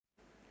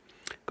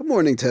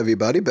morning to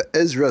everybody.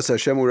 Be'ezras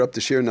Hashem, we're up to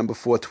shir number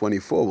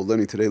 424. We're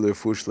learning today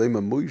L'Refuah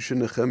Shlema Moshe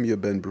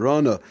Nechemya ben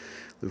Brana,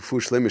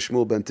 L'Refuah Shlema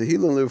Shmuel ben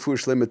Tehila, and L'Refuah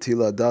Shlema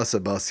Tila Adasa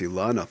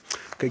Basilana.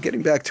 Okay,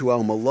 getting back to our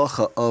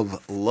malacha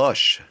of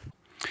lush.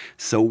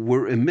 So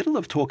we're in the middle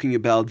of talking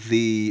about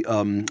the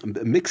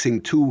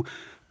mixing two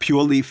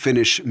purely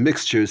finished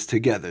mixtures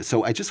together.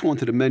 So I just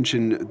wanted to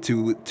mention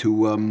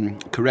to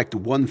correct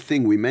one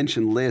thing we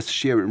mentioned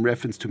last year in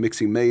reference to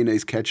mixing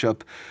mayonnaise,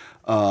 ketchup,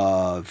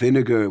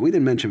 vinegar. We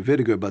didn't mention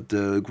vinegar, but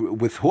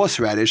with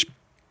horseradish.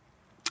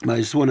 I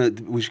just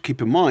we should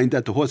keep in mind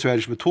that the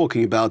horseradish we're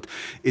talking about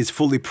is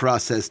fully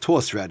processed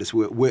horseradish.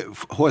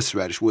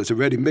 Horseradish was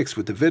already mixed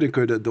with the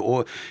vinegar, the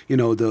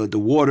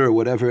water, or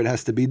whatever it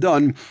has to be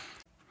done.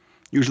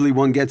 Usually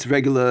one gets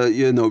regular,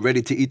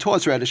 ready-to-eat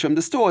horseradish from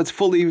the store. It's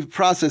fully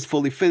processed,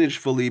 fully finished,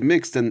 fully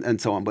mixed,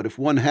 and so on. But if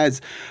one has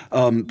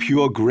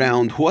pure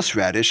ground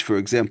horseradish, for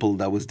example,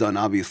 that was done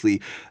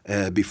obviously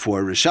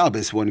before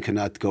Shabbos, one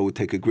cannot go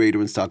take a grater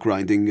and start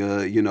grinding,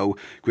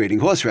 grating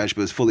horseradish,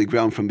 but it's fully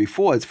ground from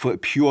before. It's for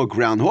pure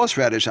ground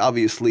horseradish.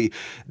 Obviously,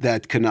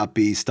 that cannot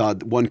be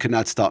one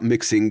cannot start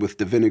mixing with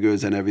the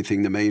vinegars and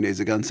everything, the mayonnaise,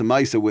 the ganze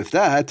maisa with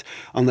that,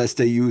 unless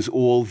they use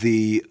all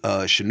the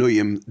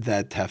shenuyim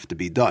that have to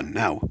be done.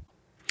 Now,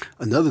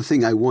 another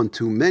thing I want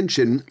to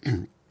mention,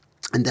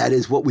 and that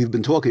is what we've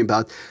been talking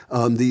about.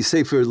 The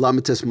Sefer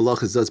Lamites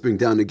Malachas does bring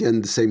down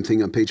again the same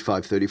thing on page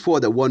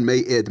 534, that one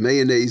may add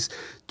mayonnaise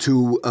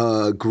to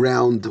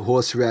ground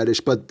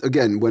horseradish. But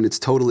again, when it's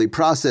totally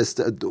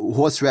processed,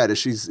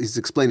 horseradish, he's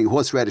explaining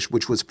horseradish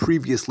which was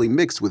previously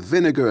mixed with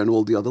vinegar and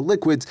all the other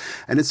liquids,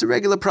 and it's a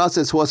regular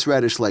processed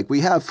horseradish like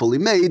we have, fully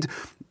made.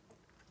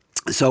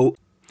 So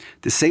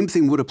the same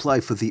thing would apply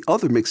for the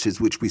other mixtures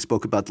which we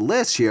spoke about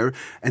last year,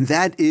 and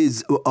that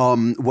is,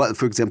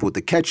 for example, with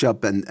the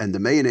ketchup and the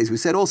mayonnaise. We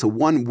said also,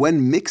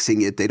 when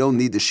mixing it, they don't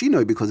need the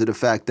shinoi because of the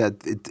fact that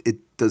it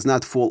does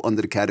not fall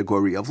under the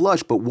category of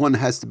lush, but one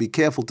has to be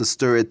careful to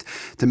stir it,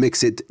 to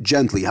mix it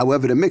gently.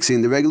 However, they're mixing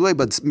in the regular way,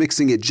 but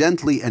mixing it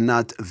gently and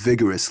not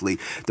vigorously.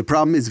 The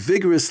problem is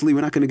vigorously,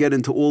 we're not going to get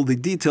into all the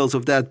details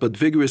of that, but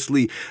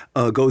vigorously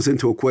goes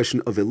into a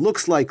question of it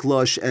looks like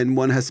lush, and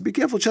one has to be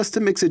careful just to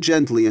mix it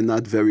gently and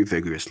not very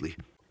vigorously.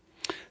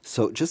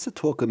 So just to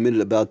talk a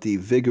minute about the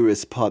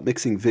vigorous part,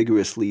 mixing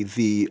vigorously.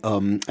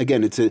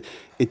 Again,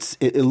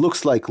 it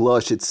looks like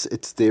lush.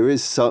 There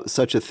is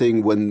such a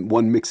thing when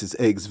one mixes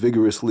eggs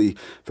vigorously.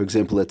 For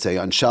example, let's say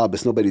on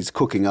Shabbos, nobody's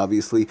cooking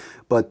obviously,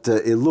 but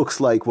it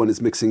looks like one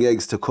is mixing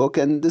eggs to cook.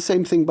 And the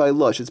same thing by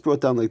lush. It's brought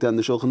down like that in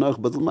the Shulchan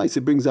Aruch, but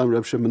L'maaseh brings down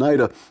Reb Shimon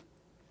Yehuda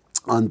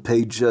on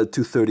page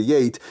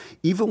 238,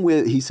 even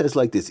where he says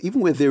like this,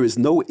 even where there is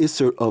no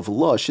isser of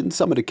lush, in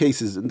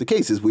the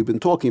cases we've been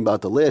talking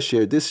about the last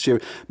year, this year,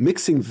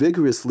 mixing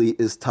vigorously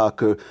is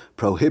taka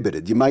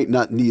prohibited. You might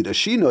not need a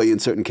shinoi in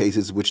certain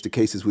cases, which the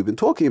cases we've been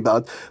talking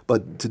about,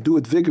 but to do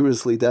it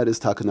vigorously, that is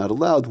taka not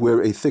allowed,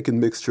 where a thickened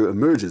mixture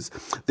emerges.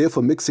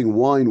 Therefore, mixing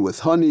wine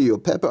with honey or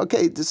pepper,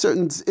 there's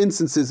certain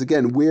instances,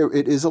 again, where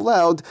it is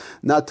allowed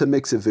not to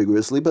mix it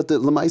vigorously, but the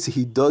L'maaseh,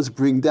 he does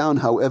bring down,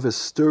 however,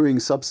 stirring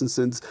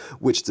substances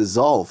which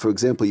dissolve. For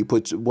example,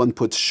 one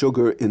puts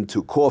sugar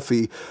into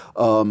coffee,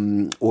 or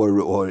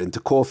into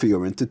coffee,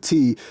 or into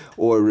tea,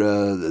 or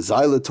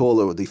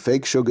xylitol, or the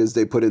fake sugars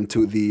they put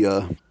into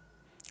the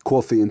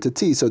coffee into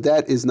tea. So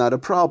that is not a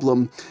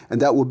problem,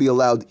 and that will be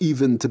allowed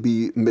even to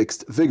be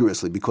mixed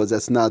vigorously, because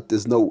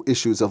there's no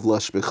issues of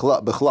lush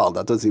bichlal.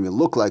 That doesn't even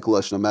look like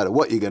lush no matter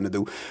what you're going to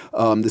do.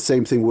 The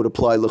same thing would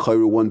apply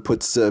l'chayru. One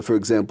puts, for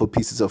example,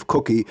 pieces of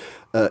cookie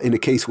in a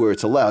case where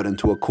it's allowed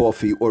into a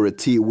coffee or a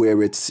tea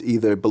where it's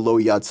either below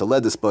yad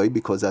saledisbay,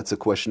 because that's a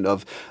question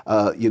of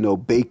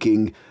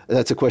baking.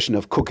 That's a question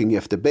of cooking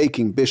after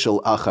baking.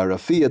 Bishul achar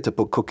afiyah, to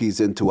put cookies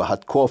into a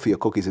hot coffee or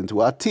cookies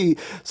into a hot tea.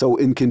 So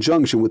in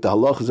conjunction with the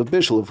halachas of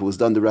bishul, if it was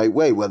done the right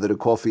way, whether the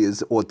coffee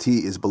or tea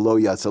is below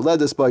yad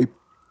saledisbay,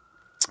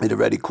 it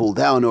already cooled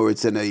down, or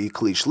it's in a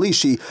kli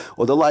shlishi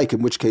or the like,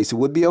 in which case it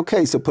would be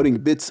okay. So putting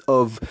bits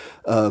of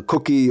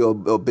cookie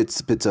or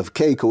bits of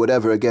cake or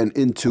whatever, again,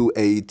 into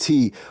a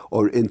tea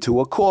or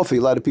into a coffee,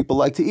 a lot of people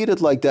like to eat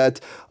it like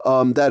that.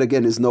 That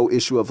again is no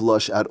issue of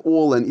lush at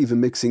all, and even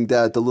mixing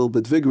that a little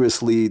bit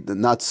vigorously,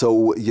 not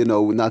so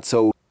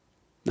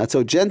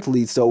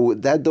gently, so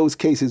that those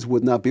cases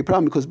would not be a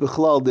problem, because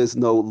bichlal there's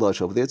no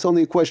lush over there. It's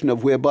only a question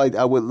of whereby,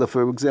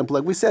 for example,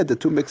 like we said, the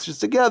two mixtures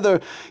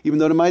together, even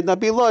though there might not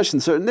be lush in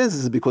certain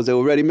instances because they were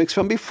already mixed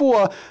from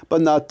before,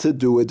 but not to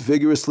do it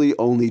vigorously,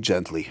 only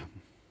gently,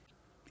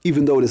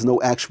 even though there's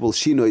no actual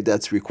shinoi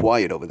that's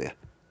required over there.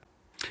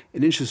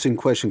 An interesting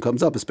question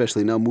comes up,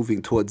 especially now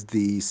moving towards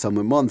the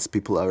summer months,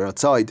 people are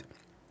outside,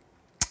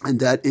 and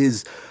that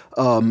is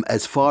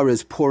as far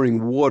as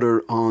pouring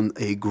water on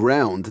a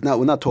ground. Now,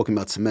 we're not talking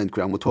about cement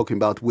ground. We're talking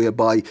about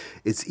whereby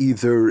it's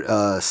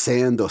either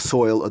sand or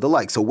soil or the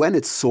like. So when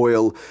it's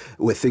soil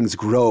where things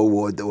grow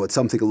or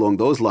something along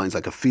those lines,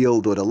 like a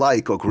field or the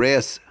like, or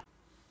grass,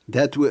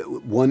 That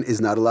one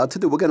is not allowed to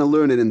do. We're going to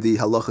learn it in the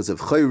halachas of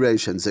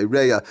chayresh and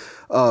zereya.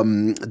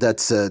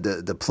 That's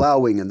the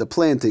plowing and the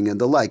planting and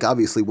the like.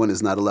 Obviously, one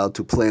is not allowed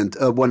to plant.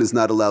 One is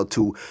not allowed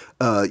to,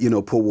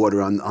 pour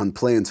water on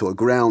plants or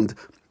ground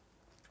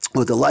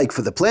or the like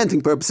for the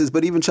planting purposes,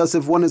 but even just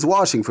if one is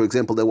washing, for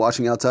example, they're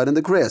washing outside in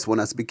the grass, one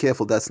has to be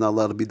careful. That's not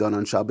allowed to be done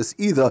on Shabbos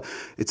either.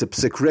 It's a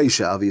psik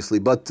reisha, obviously.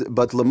 But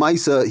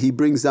Lamaisa, he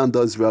brings down,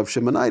 does Rav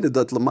Shemonida,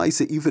 that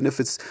Lamaisa, even if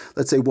it's,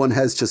 let's say one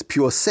has just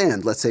pure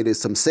sand, let's say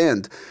there's some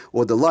sand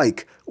or the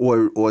like,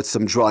 or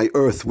some dry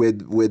earth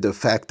with the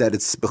fact that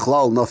it's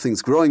bichlal,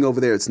 nothing's growing over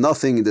there, it's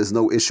nothing, there's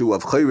no issue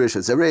of chayrish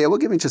and zereya.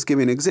 We're just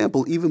giving an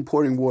example, even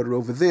pouring water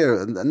over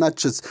there, and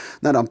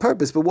not on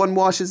purpose, but one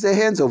washes their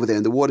hands over there,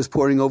 and the water's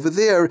pouring over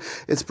there,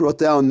 it's brought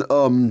down,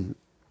 and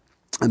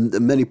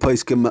many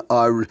poskim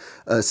are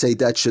say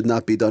that should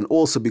not be done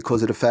also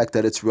because of the fact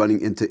that it's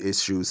running into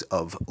issues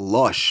of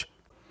lush.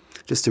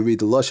 Just to read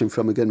the Lashon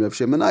from again, Rav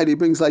Shemonida, he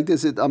brings like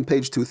this on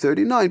page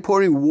 239,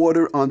 pouring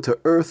water onto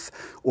earth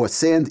or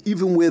sand,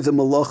 even with the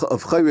malacha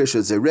of chayrish or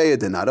zereya,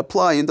 did not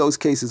apply in those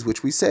cases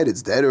which we said,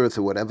 it's dead earth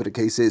or whatever the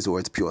case is, or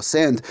it's pure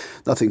sand,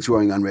 nothing's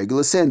growing on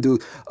regular sand.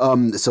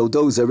 So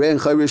those zereya and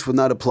chayrish would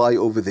not apply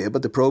over there,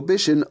 but the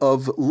prohibition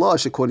of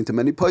lush, according to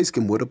many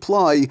poskim, would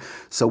apply,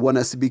 so one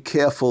has to be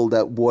careful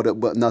that water,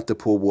 not to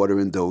pour water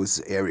in those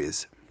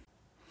areas.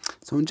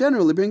 So in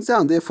general, it brings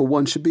down, therefore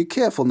one should be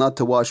careful not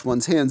to wash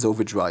one's hands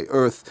over dry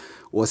earth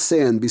or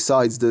sand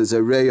besides the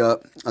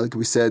zereya, like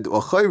we said,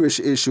 or chayrish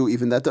issue,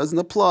 even that doesn't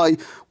apply.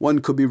 One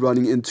could be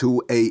running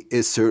into a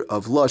isser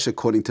of lush,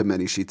 according to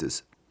many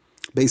shittas.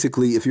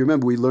 Basically, if you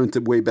remember, we learned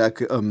it way back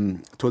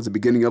towards the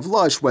beginning of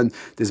lush, when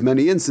there's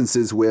many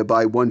instances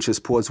whereby one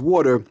just pours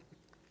water,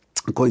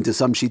 according to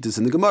some shittas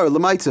in the Gemara,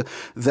 Lamaita,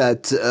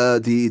 that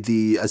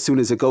the as soon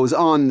as it goes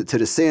on to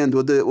the sand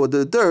or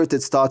the dirt,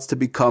 it starts to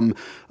become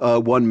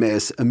one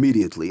mass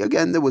immediately.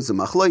 Again, there was a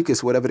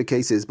machlokes, whatever the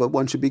case is, but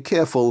one should be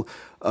careful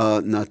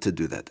not to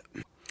do that.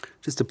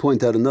 Just to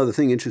point out another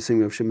thing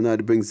interesting, Rav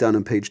Shemonida brings down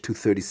on page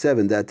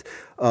 237 that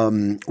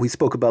we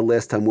spoke about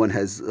last time. One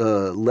has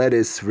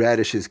lettuce,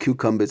 radishes,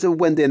 cucumbers. And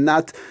when they're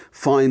not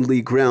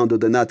finely ground or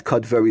they're not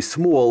cut very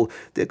small,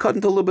 they're cut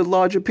into a little bit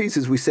larger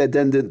pieces. We said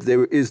then that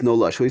there is no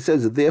lush. So he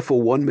says that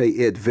therefore one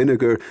may add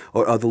vinegar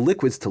or other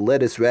liquids to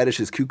lettuce,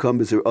 radishes,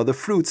 cucumbers, or other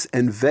fruits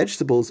and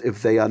vegetables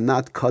if they are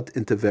not cut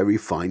into very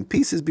fine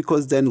pieces,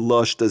 because then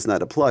lush does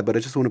not apply. But I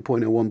just want to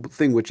point out one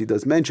thing which he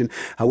does mention.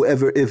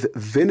 However, if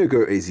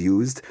vinegar is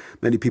used,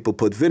 many people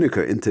put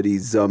vinegar into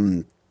these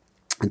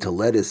into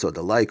lettuce or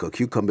the like, or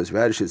cucumbers,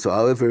 radishes. So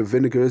however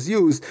vinegar is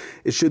used,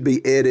 it should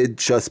be added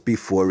just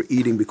before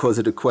eating because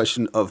of the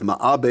question of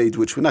ma'abed,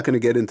 which we're not going to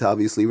get into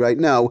obviously right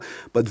now,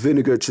 but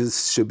vinegar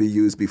just should be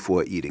used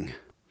before eating.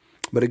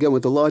 But again,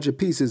 with the larger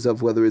pieces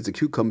of whether it's the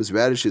cucumbers,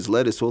 radishes,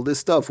 lettuce, all this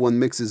stuff, one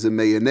mixes in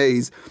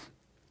mayonnaise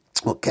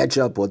or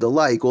ketchup or the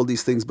like, all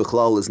these things,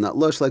 bichlal is not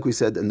lush, like we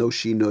said, and no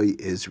shinoi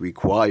is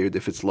required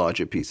if it's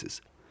larger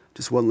pieces.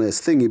 Just one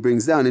last thing he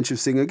brings down,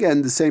 interesting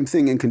again, the same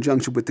thing in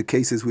conjunction with the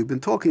cases we've been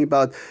talking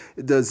about.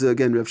 It does,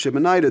 again, Rav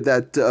Shemonida,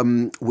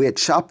 that where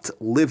chopped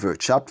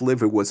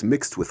liver was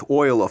mixed with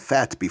oil or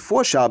fat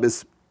before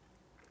Shabbos,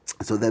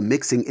 so then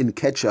mixing in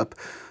ketchup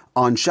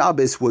on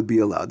Shabbos would be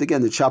allowed.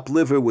 Again, the chopped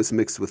liver was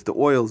mixed with the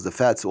oils, the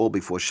fats, all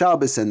before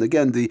Shabbos, and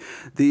again,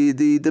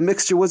 the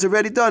mixture was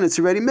already done, it's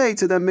already made,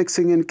 so then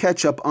mixing in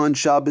ketchup on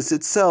Shabbos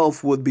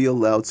itself would be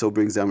allowed. So it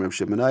brings down Rav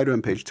Shemonida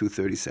on page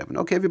 237.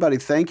 Okay, everybody,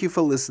 thank you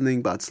for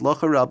listening.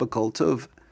 Batzlacha Rabba Kol Tov.